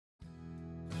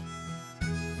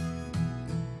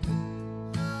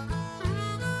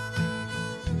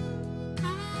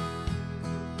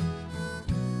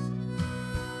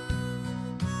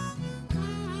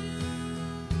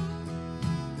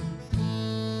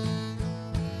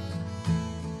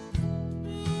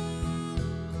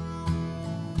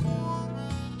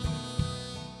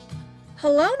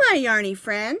Hello, my yarny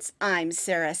friends. I'm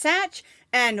Sara Sach,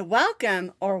 and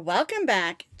welcome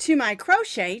back to my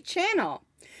crochet channel.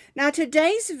 Now,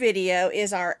 today's video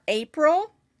is our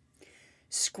April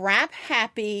Scrap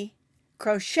Happy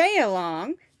Crochet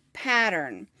Along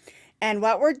pattern. And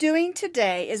what we're doing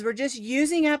today is we're just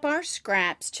using up our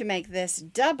scraps to make this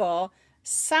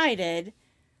double-sided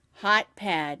hot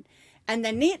pad. And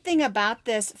the neat thing about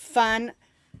this fun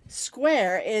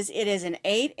square is it is an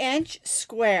 8-inch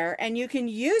square, and you can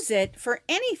use it for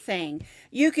anything.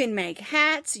 You can make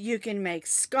hats, you can make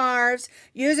scarves,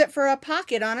 use it for a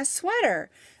pocket on a sweater,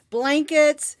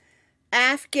 blankets,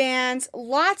 afghans,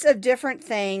 lots of different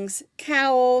things,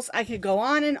 cowls. I could go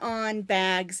on and on.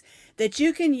 Bags that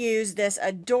you can use this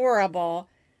adorable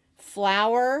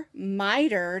flower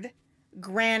mitered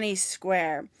granny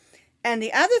square. And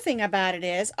the other thing about it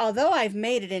is, although I've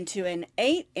made it into an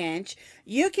 8-inch,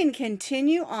 you can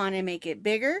continue on and make it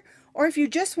bigger, or if you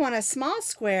just want a small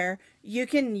square, you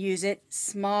can use it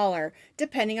smaller,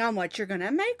 depending on what you're going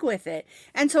to make with it.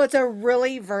 And so it's a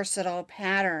really versatile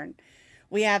pattern.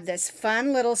 We have this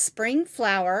fun little spring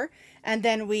flower, and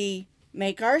then we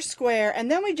make our square, and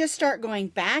then we just start going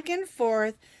back and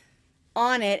forth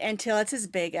on it until it's as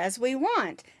big as we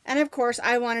want. And of course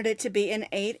I wanted it to be an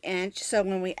 8-inch, so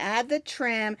when we add the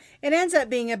trim it ends up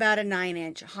being about a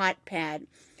 9-inch hot pad.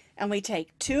 And we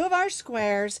take two of our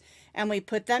squares and we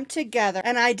put them together,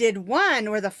 and I did one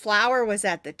where the flower was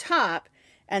at the top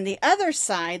and the other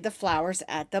side the flower's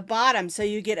at the bottom, so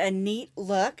you get a neat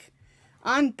look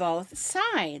on both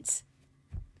sides.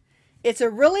 It's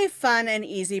a really fun and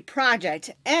easy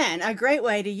project, and a great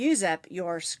way to use up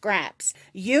your scraps.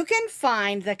 You can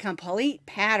find the complete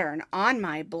pattern on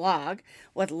my blog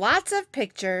with lots of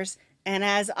pictures, and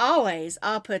as always,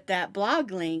 I'll put that blog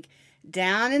link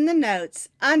down in the notes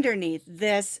underneath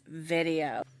this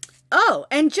video. Oh,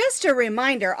 and just a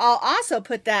reminder, I'll also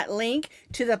put that link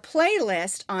to the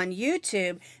playlist on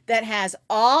YouTube that has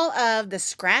all of the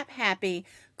Scrap Happy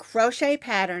crochet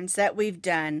patterns that we've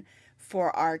done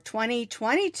for our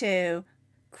 2022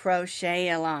 crochet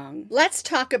along. Let's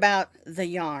talk about the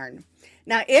yarn.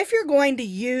 Now, if you're going to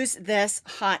use this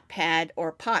hot pad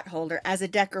or pot holder as a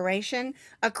decoration,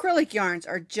 acrylic yarns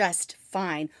are just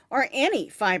fine, or any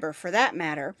fiber for that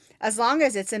matter, as long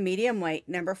as it's a medium weight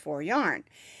number 4 yarn.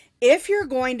 If you're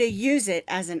going to use it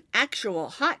as an actual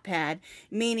hot pad,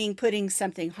 meaning putting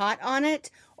something hot on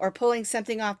it or pulling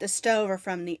something off the stove or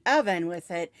from the oven with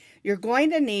it, you're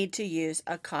going to need to use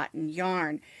a cotton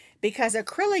yarn, because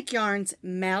acrylic yarns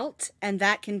melt and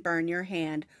that can burn your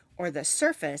hand or the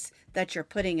surface that you're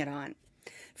putting it on.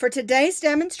 For today's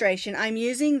demonstration, I'm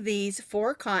using these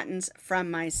 4 cottons from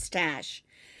my stash.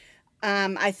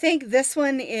 I think this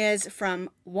one is from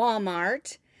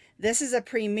Walmart. This is a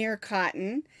Premier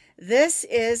cotton. This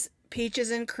is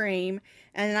Peaches and Cream,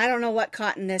 and I don't know what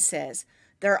cotton this is.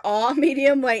 They're all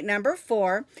medium weight number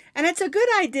 4, and it's a good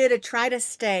idea to try to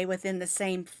stay within the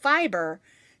same fiber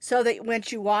so that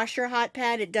once you wash your hot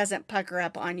pad, it doesn't pucker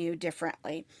up on you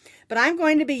differently. But I'm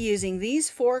going to be using these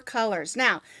 4 colors.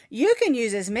 Now, you can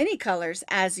use as many colors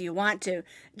as you want to.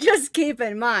 Just keep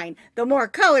in mind, the more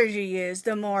colors you use,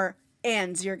 the more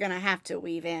ends you're going to have to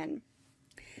weave in.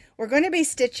 We're going to be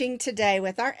stitching today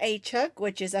with our H hook,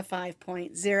 which is a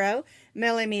 5.0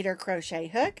 millimeter crochet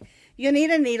hook. You'll need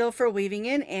a needle for weaving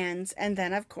in ends, and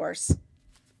then of course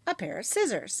a pair of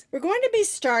scissors. We're going to be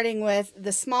starting with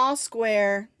the small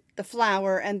square, the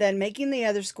flower, and then making the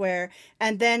other square,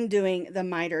 and then doing the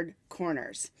mitered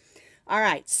corners. All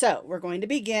right, so we're going to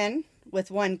begin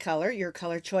with one color. Your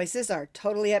color choices are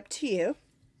totally up to you.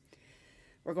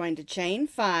 We're going to chain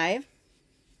 5.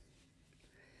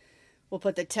 We'll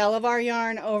put the tail of our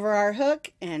yarn over our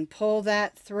hook and pull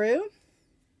that through.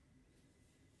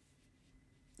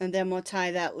 And then we'll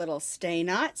tie that little stay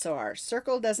knot so our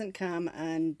circle doesn't come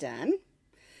undone.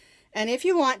 And if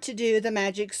you want to do the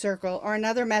magic circle or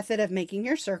another method of making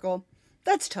your circle,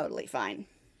 that's totally fine.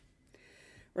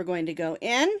 We're going to go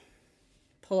in,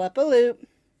 pull up a loop,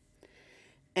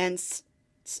 and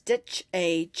stitch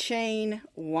a chain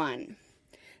 1.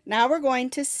 Now we're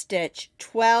going to stitch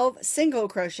 12 single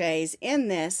crochets in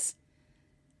this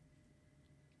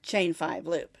chain 5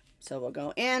 loop. So we'll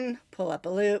go in, pull up a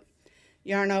loop,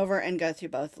 yarn over, and go through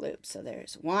both loops. So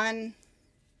there's 1,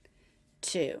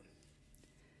 2,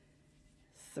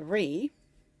 3,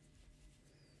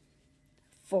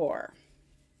 4,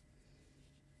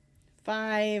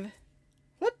 5,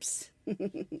 whoops,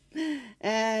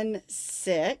 and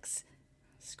 6.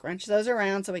 Scrunch those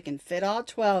around so we can fit all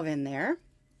 12 in there.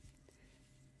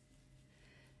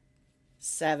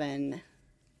 7,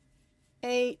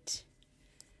 8,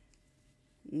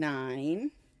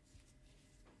 9,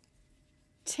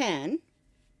 10,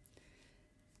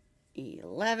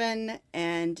 11,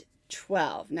 and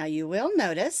 12. Now you will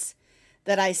notice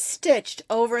that I stitched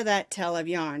over that tail of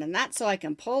yarn, and that's so I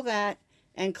can pull that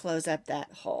and close up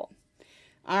that hole.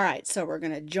 All right, so we're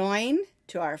going to join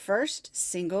to our first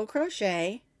single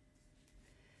crochet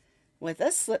with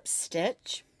a slip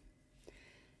stitch.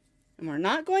 And we're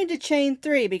not going to chain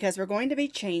 3 because we're going to be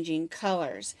changing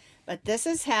colors, but this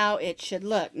is how it should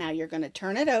look. Now you're going to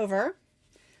turn it over,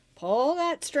 pull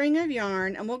that string of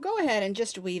yarn, and we'll go ahead and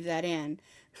just weave that in.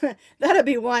 That'll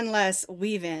be one less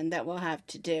weave in that we'll have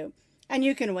to do. And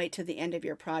you can wait till the end of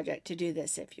your project to do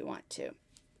this if you want to.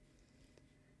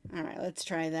 All right, let's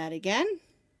try that again.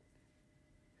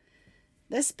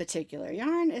 This particular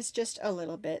yarn is just a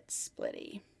little bit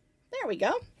splitty. There we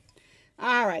go.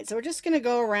 All right, so we're just going to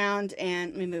go around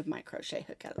and let me move my crochet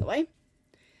hook out of the way.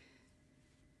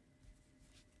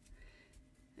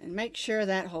 And make sure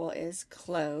that hole is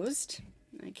closed.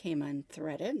 I came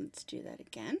unthreaded. Let's do that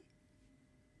again.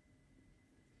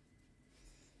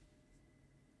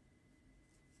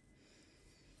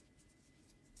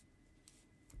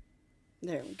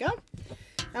 There we go.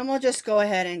 And we'll just go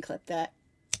ahead and clip that.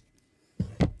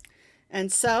 And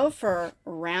so for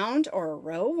round or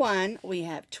row 1, we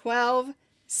have 12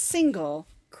 single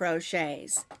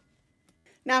crochets.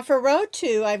 Now for row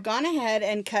 2, I've gone ahead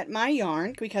and cut my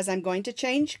yarn because I'm going to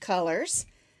change colors.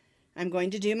 I'm going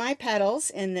to do my petals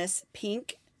in this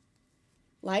pink,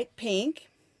 light pink.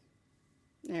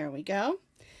 There we go.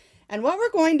 And what we're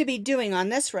going to be doing on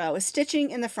this row is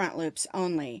stitching in the front loops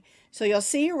only. So you'll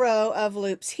see a row of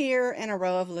loops here and a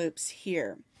row of loops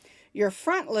here. Your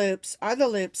front loops are the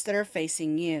loops that are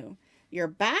facing you. Your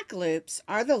back loops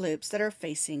are the loops that are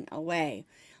facing away.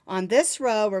 On this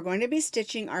row, we're going to be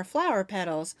stitching our flower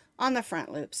petals on the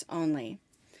front loops only.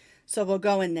 So we'll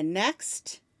go in the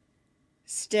next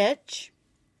stitch.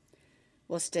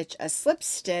 We'll stitch a slip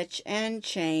stitch and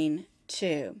chain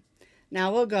 2.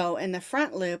 Now we'll go in the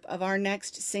front loop of our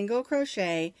next single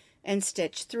crochet and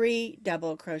stitch 3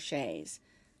 double crochets.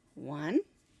 1,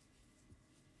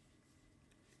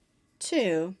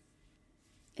 2,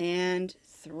 and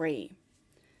 3.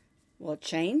 We'll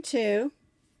chain 2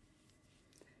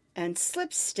 and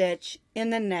slip stitch in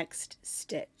the next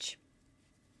stitch.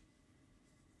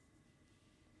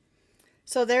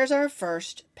 So there's our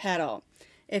first petal.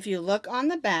 If you look on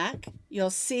the back, you'll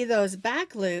see those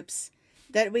back loops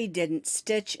that we didn't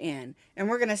stitch in, and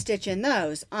we're going to stitch in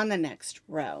those on the next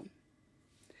row.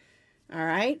 All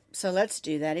right, so let's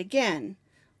do that again.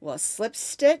 We'll slip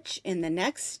stitch in the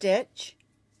next stitch,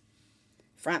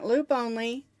 front loop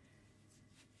only,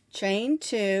 chain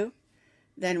 2,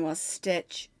 then we'll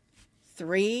stitch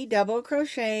 3 double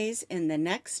crochets in the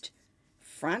next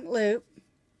front loop,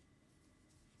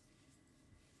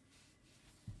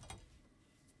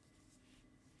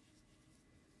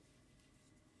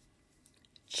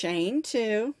 chain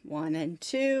 2, 1 and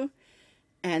 2,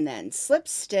 and then slip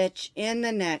stitch in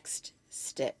the next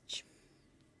stitch.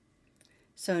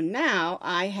 So now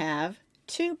I have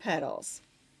 2 petals.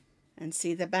 And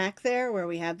see the back there where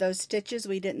we have those stitches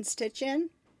we didn't stitch in?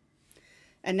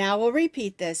 And now we'll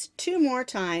repeat this 2 more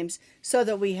times so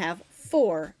that we have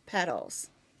 4 petals.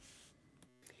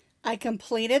 I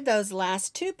completed those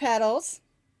last 2 petals,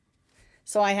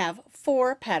 so I have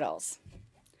 4 petals.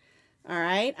 All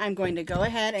right, I'm going to go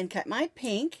ahead and cut my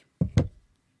pink,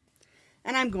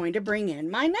 and I'm going to bring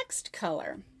in my next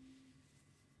color.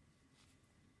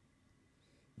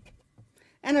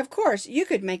 And of course, you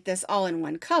could make this all in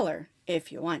one color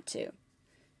if you want to.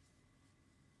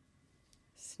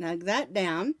 Snug that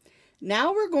down.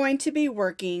 Now we're going to be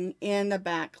working in the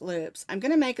back loops. I'm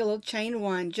going to make a little chain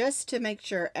 1 just to make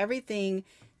sure everything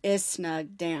is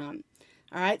snugged down.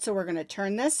 All right, so we're going to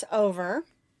turn this over.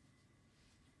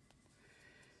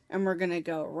 And we're going to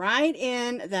go right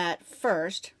in that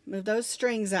first, move those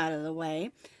strings out of the way.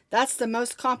 That's the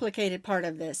most complicated part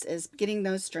of this, is getting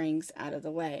those strings out of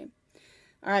the way.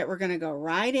 All right, we're going to go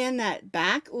right in that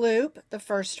back loop, the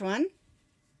first one.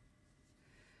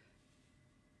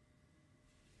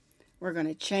 We're going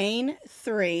to chain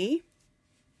 3.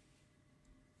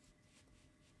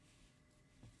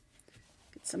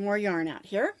 Get some more yarn out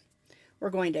here.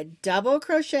 We're going to double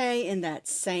crochet in that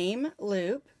same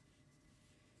loop.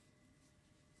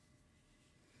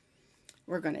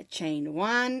 We're going to chain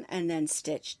 1 and then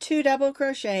stitch 2 double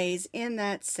crochets in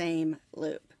that same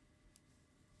loop.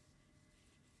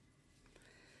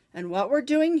 And what we're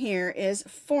doing here is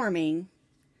forming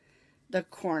the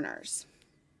corners.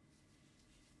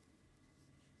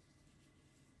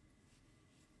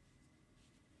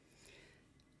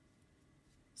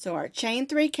 So our chain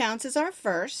 3 counts as our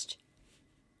first.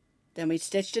 Then we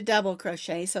stitched a double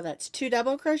crochet, so that's 2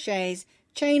 double crochets,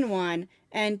 chain 1,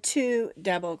 and 2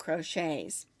 double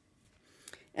crochets.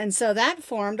 And so that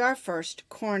formed our first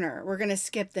corner. We're going to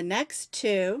skip the next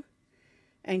 2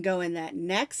 and go in that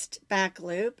next back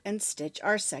loop and stitch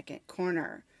our second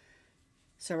corner.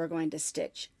 So we're going to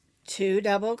stitch 2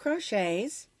 double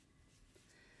crochets,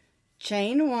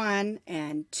 chain 1,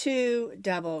 and 2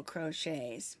 double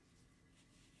crochets.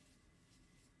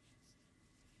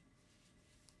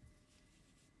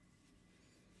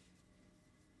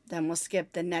 Then we'll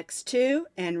skip the next 2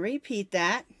 and repeat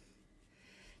that.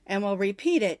 And we'll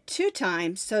repeat it 2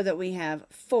 times so that we have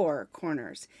 4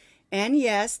 corners. And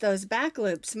yes, those back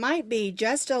loops might be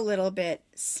just a little bit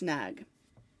snug.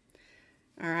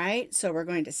 Alright, so we're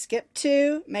going to skip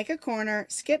 2, make a corner,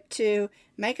 skip 2,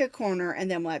 make a corner, and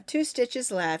then we'll have 2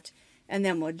 stitches left, and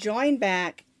then we'll join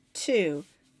back to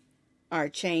our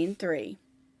chain 3.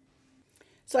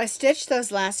 So I stitched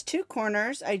those last 2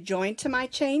 corners, I joined to my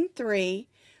chain 3.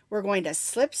 We're going to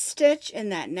slip stitch in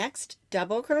that next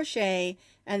double crochet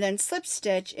and then slip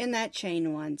stitch in that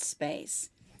chain 1 space.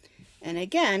 And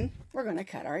again, we're going to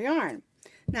cut our yarn.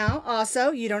 Now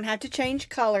also, you don't have to change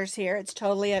colors here, it's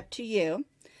totally up to you.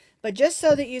 But just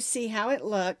so that you see how it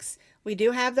looks, we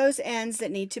do have those ends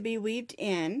that need to be weaved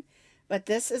in, but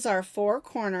this is our 4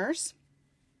 corners.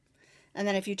 And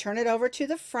then if you turn it over to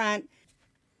the front,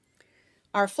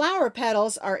 our flower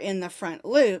petals are in the front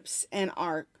loops and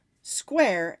our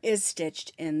square is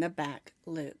stitched in the back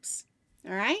loops.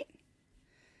 Alright?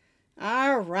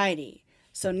 Alrighty.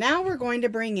 So now we're going to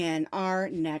bring in our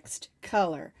next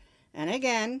color. And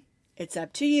again, it's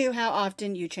up to you how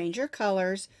often you change your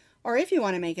colors or if you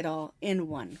want to make it all in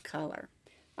one color.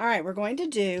 Alright, we're going to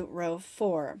do row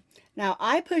 4. Now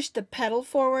I pushed the petal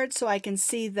forward so I can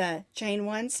see the chain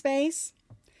 1 space.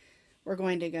 We're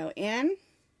going to go in,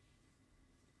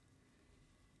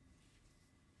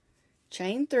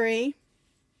 chain 3,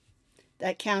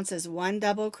 that counts as 1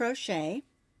 double crochet.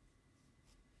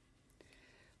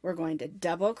 We're going to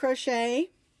double crochet,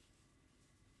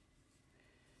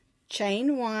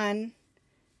 chain 1,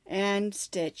 and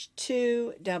stitch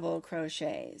 2 double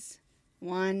crochets,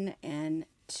 1 and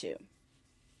 2.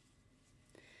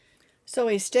 So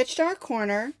we stitched our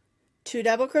corner, 2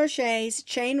 double crochets,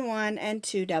 chain 1, and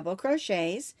 2 double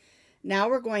crochets. Now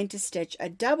we're going to stitch a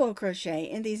double crochet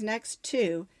in these next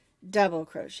 2 double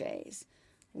crochets,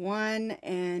 1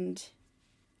 and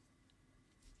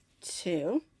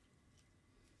 2.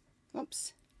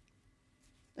 Oops,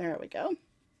 there we go.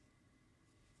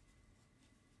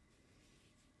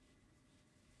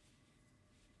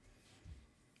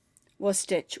 We'll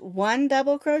stitch 1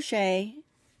 double crochet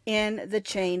in the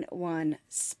chain 1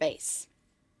 space.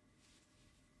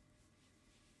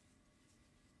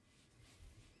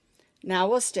 Now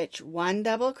we'll stitch 1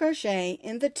 double crochet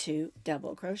in the 2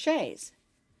 double crochets.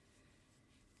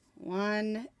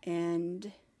 1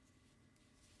 and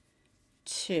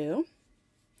 2.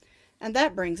 And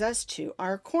that brings us to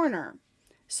our corner.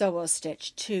 So we'll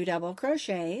stitch 2 double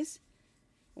crochets,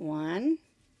 1,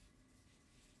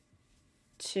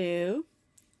 2,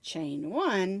 chain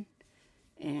 1,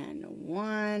 and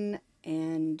 1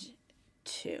 and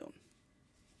 2.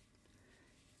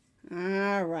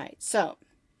 Alright, so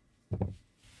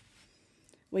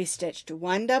we stitched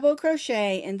 1 double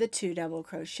crochet in the 2 double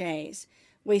crochets.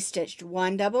 We stitched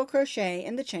 1 double crochet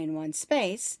in the chain 1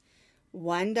 space,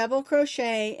 1 double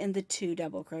crochet in the 2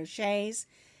 double crochets,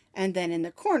 and then in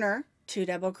the corner 2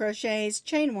 double crochets,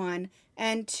 chain 1,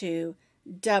 and 2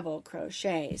 double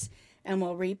crochets. And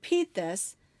we'll repeat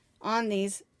this on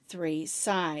these 3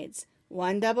 sides.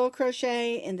 1 double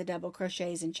crochet in the double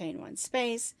crochets and chain 1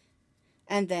 space,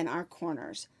 and then our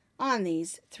corners on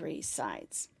these 3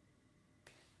 sides.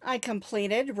 I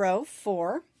completed row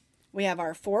 4. We have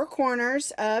our 4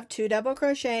 corners of 2 double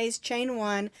crochets, chain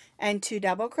 1, and 2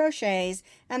 double crochets,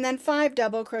 and then 5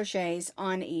 double crochets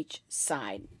on each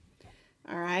side.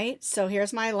 Alright, so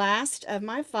here's my last of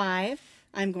my 5.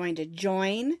 I'm going to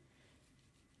join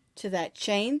to that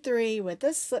chain 3 with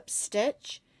a slip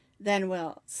stitch, then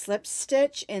we'll slip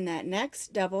stitch in that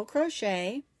next double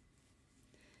crochet,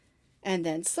 and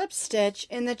then slip stitch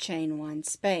in the chain 1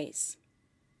 space.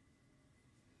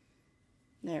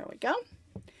 There we go.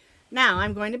 Now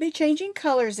I'm going to be changing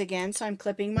colors again, so I'm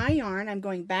clipping my yarn. I'm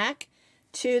going back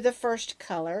to the first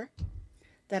color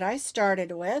that I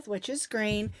started with, which is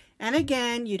green. And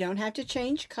again, you don't have to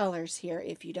change colors here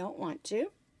if you don't want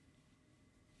to.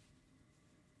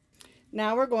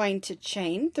 Now we're going to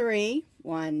chain 3,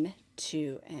 1,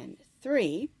 2, and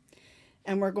 3.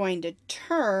 And we're going to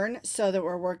turn so that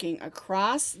we're working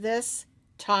across this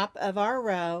top of our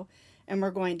row. and we're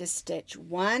going to stitch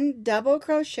 1 double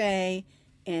crochet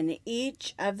in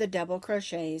each of the double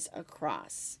crochets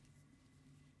across.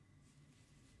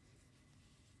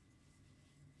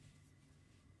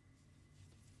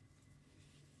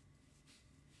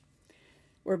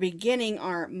 We're beginning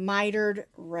our mitered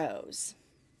rows.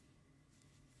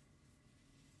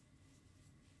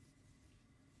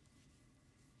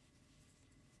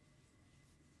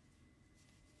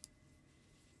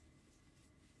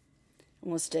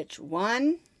 We'll stitch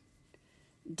 1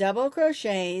 double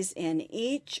crochets in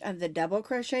each of the double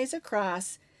crochets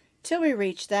across till we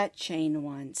reach that chain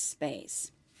 1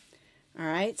 space.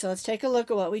 Alright, so let's take a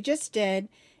look at what we just did.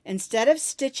 Instead of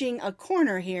stitching a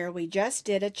corner here, we just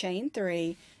did a chain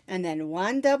 3 and then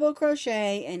 1 double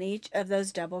crochet in each of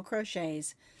those double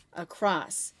crochets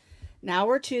across. Now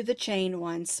we're to the chain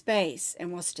 1 space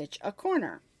and we'll stitch a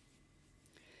corner.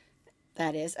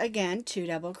 That is, again, 2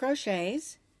 double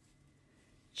crochets,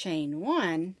 chain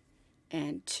 1,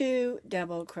 and 2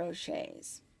 double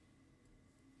crochets.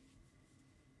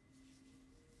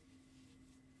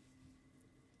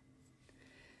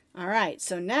 Alright,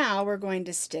 so now we're going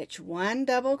to stitch 1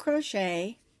 double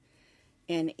crochet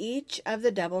in each of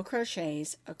the double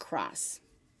crochets across.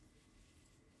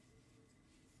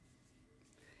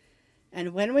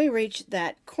 And when we reach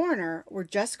that corner, we're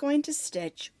just going to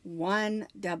stitch 1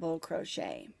 double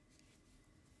crochet.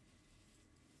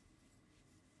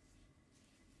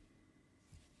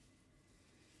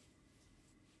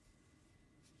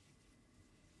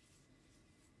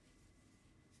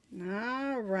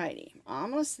 Alrighty,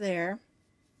 almost there.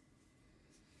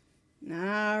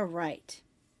 Alright,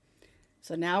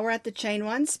 so now we're at the chain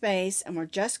 1 space and we're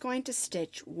just going to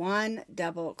stitch 1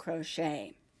 double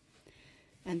crochet.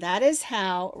 And that is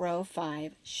how row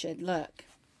 5 should look.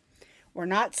 We're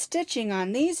not stitching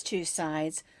on these 2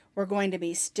 sides. We're going to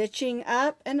be stitching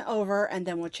up and over, and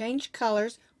then we'll change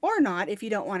colors, or not if you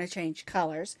don't want to change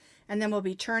colors, and then we'll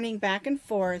be turning back and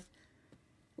forth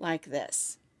like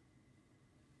this.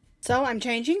 So I'm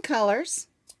changing colors.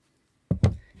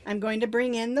 I'm going to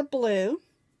bring in the blue.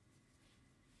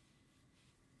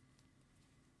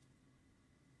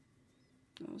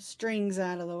 Those strings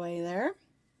out of the way there.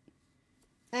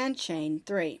 And chain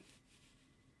 3.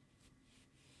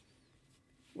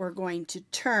 We're going to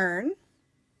turn.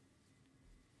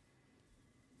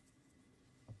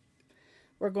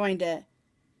 We're going to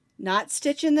not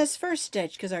stitch in this first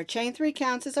stitch because our chain 3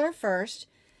 counts as our first.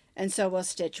 And so we'll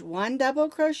stitch 1 double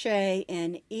crochet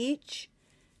in each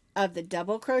of the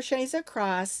double crochets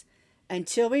across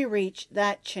until we reach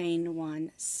that chain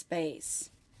 1 space.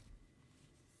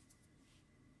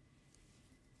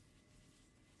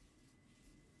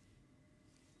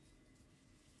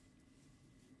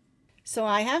 So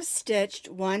I have stitched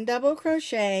 1 double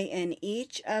crochet in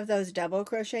each of those double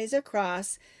crochets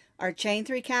across. Our chain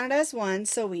 3 counted as 1,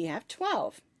 so we have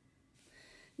 12.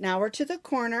 Now we're to the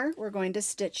corner. We're going to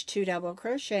stitch 2 double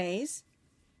crochets,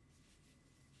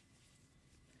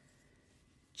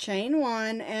 chain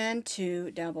 1 and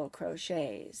 2 double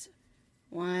crochets,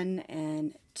 1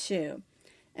 and 2.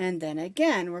 And then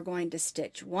again we're going to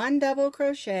stitch 1 double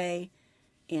crochet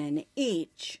in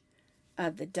each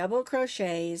of the double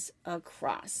crochets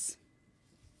across.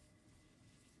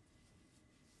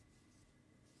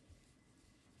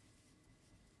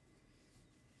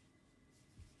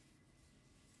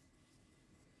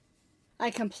 I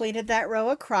completed that row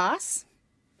across.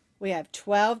 We have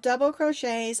 12 double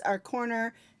crochets, our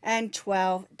corner, and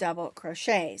 12 double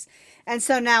crochets. And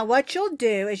so now what you'll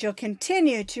do is you'll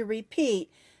continue to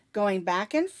repeat going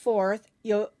back and forth.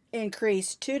 You'll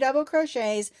increase 2 double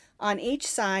crochets on each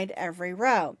side every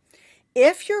row.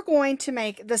 If you're going to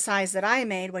make the size that I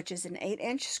made, which is an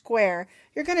 8-inch square,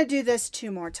 you're going to do this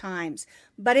 2 more times.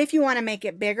 But if you want to make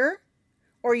it bigger,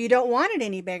 or you don't want it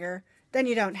any bigger, then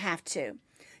you don't have to.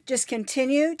 Just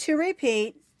continue to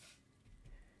repeat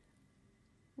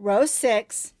row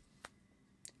 6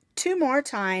 2 more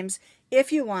times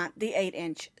if you want the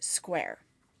 8-inch square.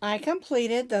 I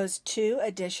completed those 2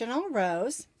 additional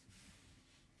rows,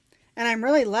 and I'm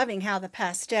really loving how the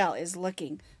pastel is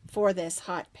looking for this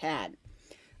hot pad.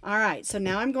 Alright, so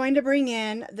now I'm going to bring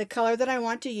in the color that I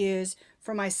want to use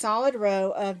for my solid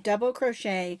row of double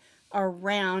crochet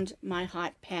around my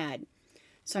hot pad.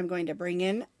 So I'm going to bring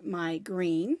in my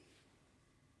green.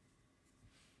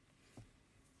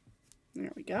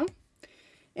 There we go.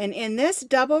 And in this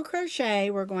double crochet,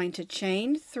 we're going to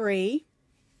chain 3.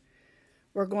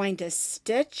 We're going to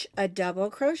stitch a double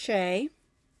crochet.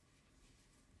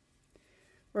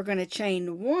 We're going to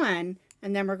chain 1,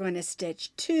 and then we're going to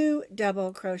stitch 2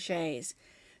 double crochets.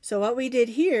 So what we did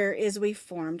here is we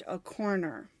formed a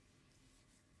corner.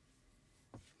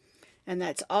 And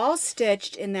that's all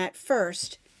stitched in that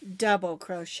first double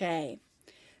crochet.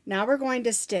 Now we're going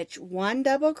to stitch 1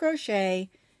 double crochet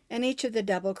in each of the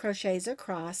double crochets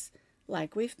across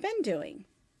like we've been doing.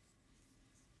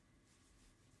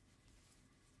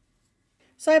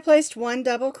 So I placed 1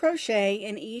 double crochet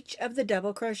in each of the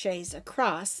double crochets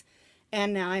across,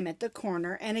 and now I'm at the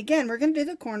corner, and again we're going to do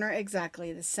the corner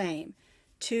exactly the same.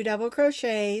 2 double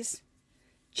crochets,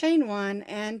 chain 1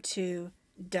 and 2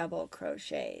 double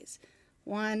crochets,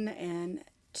 1 and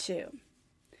 2.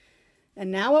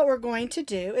 And now what we're going to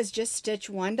do is just stitch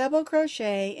 1 double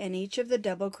crochet in each of the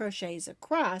double crochets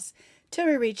across till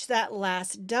we reach that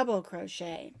last double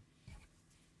crochet.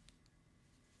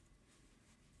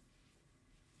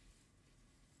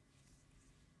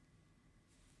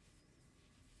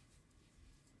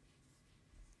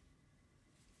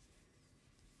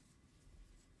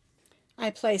 I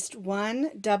placed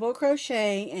 1 double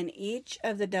crochet in each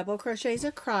of the double crochets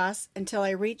across until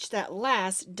I reached that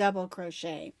last double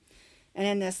crochet. And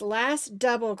in this last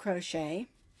double crochet,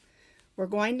 we're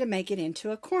going to make it into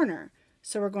a corner.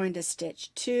 So we're going to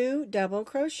stitch 2 double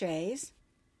crochets,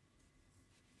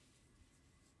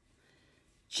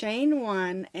 chain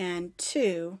 1 and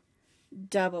 2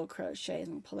 double crochets.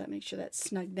 I'm going to pull that, make sure that's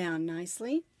snug down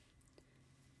nicely.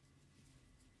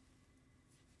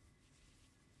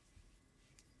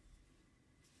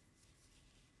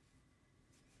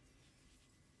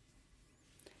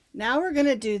 Now we're going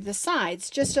to do the sides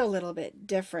just a little bit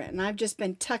different, and I've just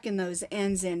been tucking those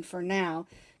ends in for now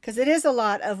because it is a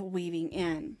lot of weaving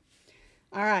in.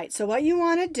 Alright, so what you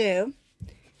want to do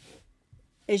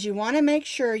is you want to make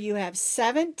sure you have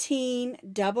 17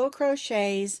 double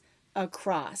crochets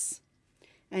across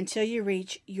until you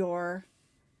reach your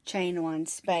chain 1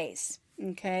 space.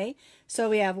 Okay, so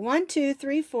we have 1, 2,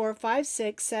 3, 4, 5,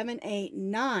 6, 7, 8,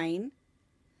 9.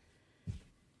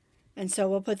 And so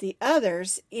we'll put the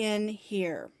others in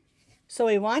here. So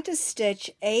we want to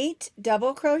stitch 8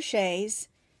 double crochets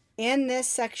in this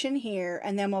section here,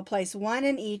 and then we'll place 1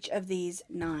 in each of these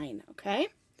 9, okay?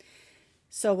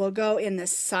 So we'll go in the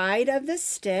side of the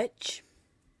stitch.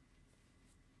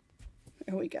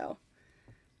 Here we go.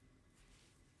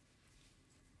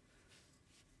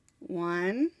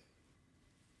 1,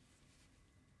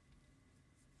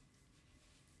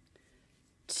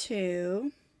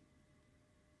 2,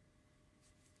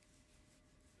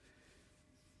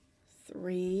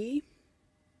 3,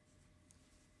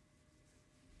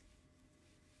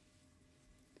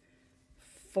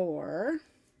 4,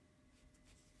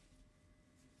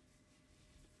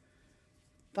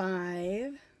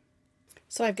 5.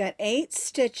 So I've got 8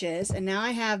 stitches, and now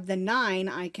I have the 9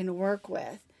 I can work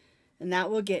with, and that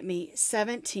will get me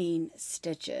 17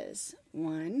 stitches.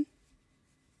 1,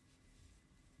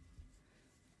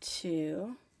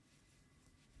 2,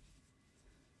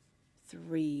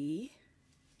 3,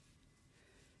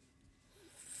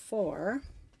 4,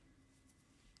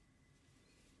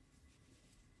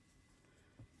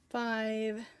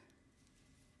 5,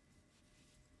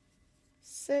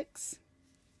 6,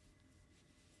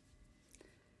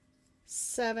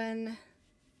 7,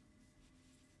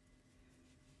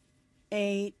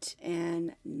 8,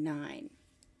 and 9.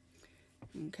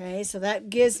 Okay, so that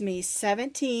gives me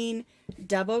 17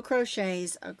 double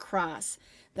crochets across.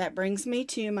 That brings me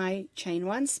to my chain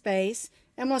 1 space,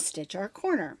 and we'll stitch our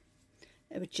corner,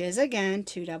 which is again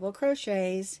 2 double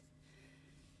crochets,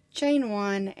 chain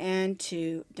 1 and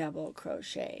 2 double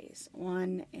crochets,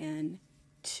 1 and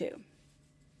 2.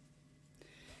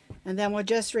 And then we'll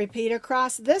just repeat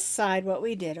across this side what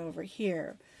we did over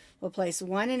here. We'll place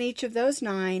 1 in each of those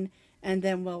 9, and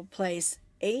then we'll place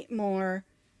 8 more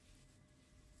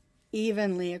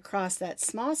evenly across that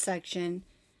small section,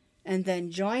 and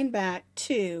then join back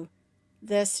to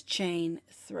this chain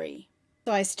 3.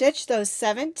 So I stitched those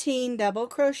 17 double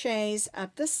crochets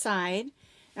up the side,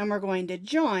 and we're going to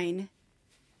join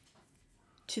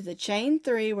to the chain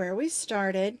 3 where we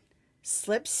started,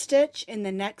 slip stitch in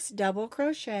the next double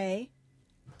crochet,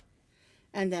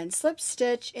 and then slip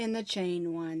stitch in the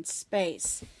chain 1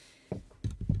 space.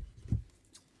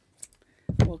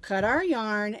 We'll cut our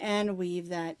yarn and weave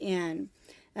that in.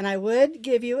 And I would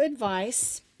give you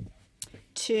advice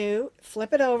to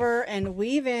flip it over and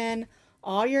weave in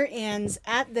all your ends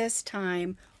at this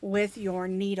time with your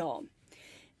needle.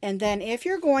 And then if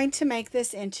you're going to make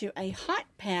this into a hot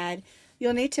pad,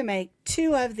 you'll need to make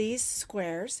 2 of these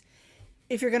squares.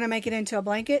 If you're going to make it into a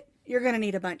blanket, you're going to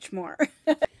need a bunch more.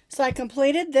 So I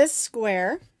completed this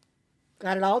square,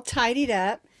 got it all tidied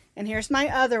up, and here's my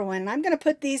other one. And I'm going to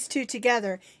put these 2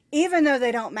 together. Even though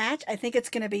they don't match, I think it's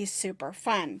going to be super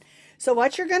fun. So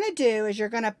what you're going to do is you're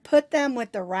going to put them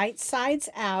with the right sides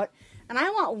out. And I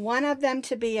want one of them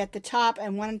to be at the top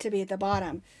and one to be at the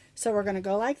bottom. So we're going to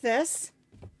go like this.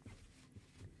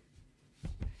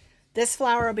 This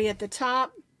flower will be at the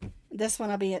top. This one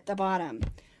will be at the bottom.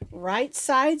 Right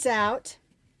sides out.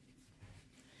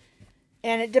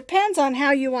 And it depends on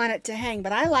how you want it to hang,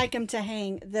 but I like them to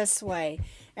hang this way.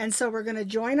 And so we're going to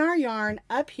join our yarn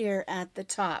up here at the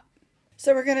top.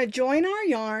 So we're going to join our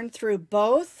yarn through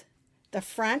both the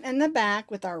front and the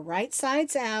back with our right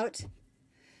sides out.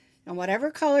 And whatever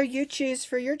color you choose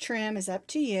for your trim is up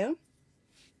to you.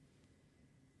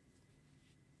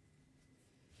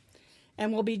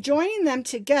 And we'll be joining them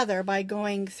together by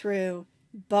going through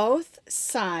both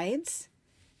sides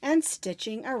and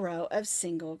stitching a row of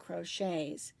single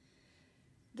crochets.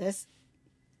 This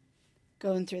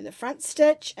going through the front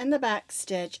stitch and the back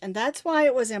stitch, and that's why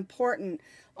it was important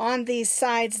on these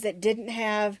sides that didn't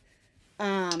have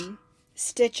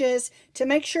stitches to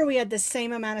make sure we had the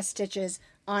same amount of stitches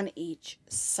on each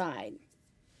side.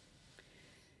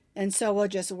 And so we'll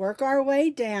just work our way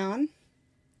down,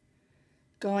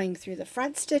 going through the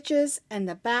front stitches and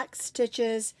the back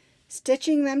stitches,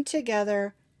 stitching them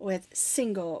together with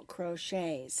single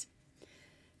crochets.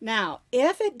 Now,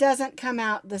 if it doesn't come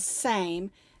out the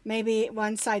same, maybe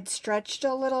one side stretched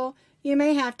a little, you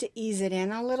may have to ease it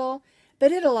in a little,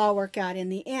 but it'll all work out in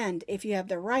the end if you have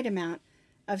the right amount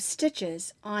of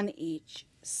stitches on each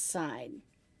side.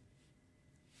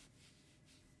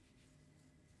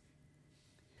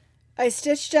 I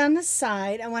stitched down the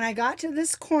side, and when I got to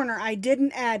this corner, I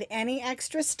didn't add any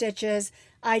extra stitches.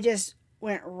 I just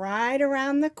went right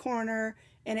around the corner,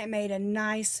 and it made a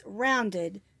nice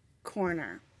rounded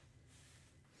corner.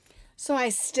 So I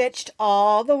stitched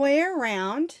all the way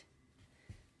around,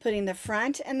 putting the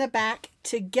front and the back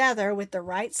together with the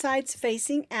right sides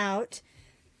facing out,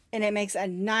 and it makes a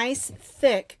nice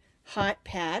thick hot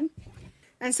pad.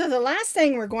 And so the last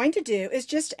thing we're going to do is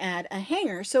just add a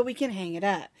hanger so we can hang it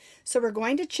up. So we're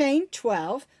going to chain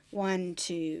 12. 1,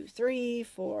 2, 3,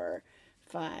 4,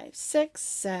 5, 6,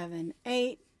 7,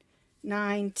 8,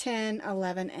 9, 10,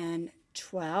 11, and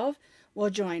 12. We'll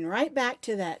join right back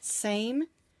to that same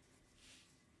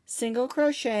single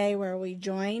crochet where we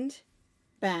joined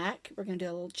back. We're going to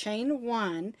do a little chain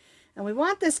 1, and we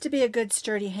want this to be a good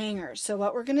sturdy hanger. So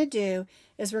what we're going to do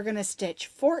is we're going to stitch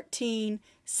 14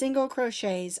 single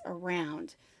crochets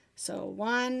around. So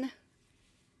 1,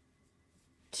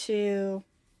 2,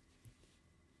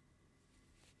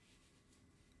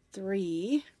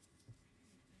 3,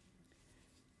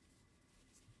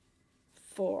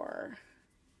 4,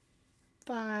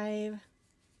 5.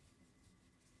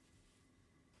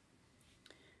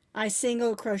 I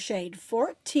single crocheted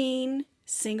 14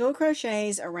 single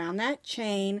crochets around that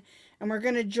chain, and we're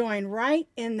going to join right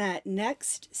in that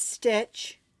next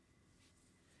stitch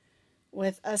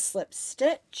with a slip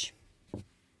stitch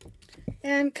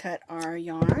and cut our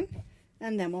yarn,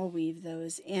 and then we'll weave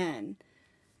those in.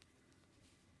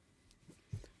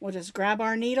 We'll just grab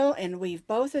our needle and weave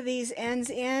both of these ends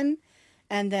in,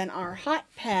 and then our hot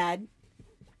pad,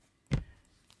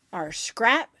 our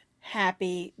scrap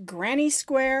happy granny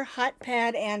square hot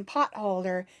pad and pot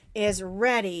holder is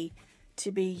ready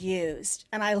to be used.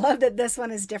 And I love that this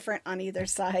one is different on either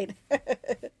side.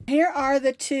 Here are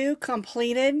the two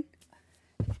completed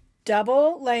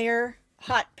double layer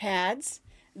hot pads.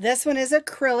 This one is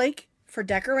acrylic for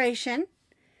decoration.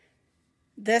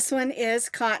 This one is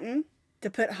cotton to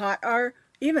put hot or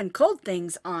even cold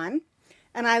things on.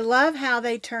 And I love how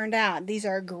they turned out. These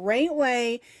are a great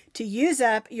way to use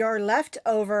up your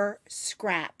leftover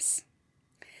scraps.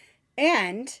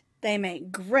 And they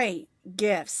make great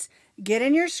gifts. Get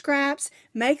in your scraps,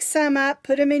 make some up,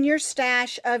 put them in your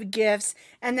stash of gifts,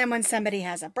 and then when somebody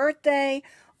has a birthday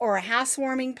or a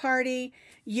housewarming party,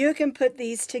 you can put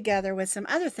these together with some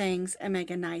other things and make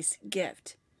a nice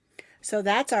gift. So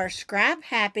that's our scrap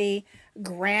happy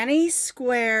granny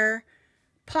square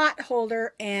pot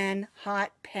holder and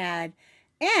hot pad.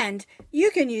 And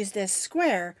you can use this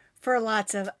square for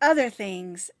lots of other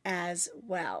things as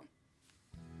well.